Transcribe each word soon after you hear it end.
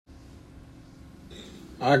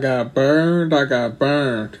I got burned by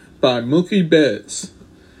Mookie Betts,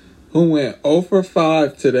 who went 0 for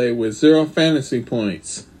 5 today with 0 fantasy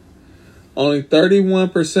points. Only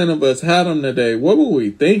 31% of us had him today. What were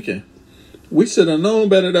we thinking? We should have known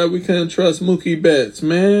better that we couldn't trust Mookie Betts,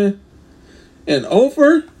 man. And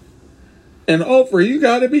over? And over, you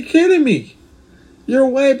gotta be kidding me. You're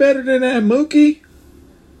way better than that, Mookie.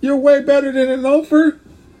 You're way better than an over.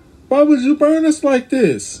 Why would you burn us like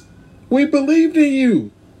this? We believed in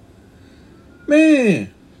you.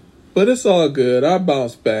 Man. But it's all good. I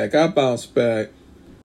bounced back.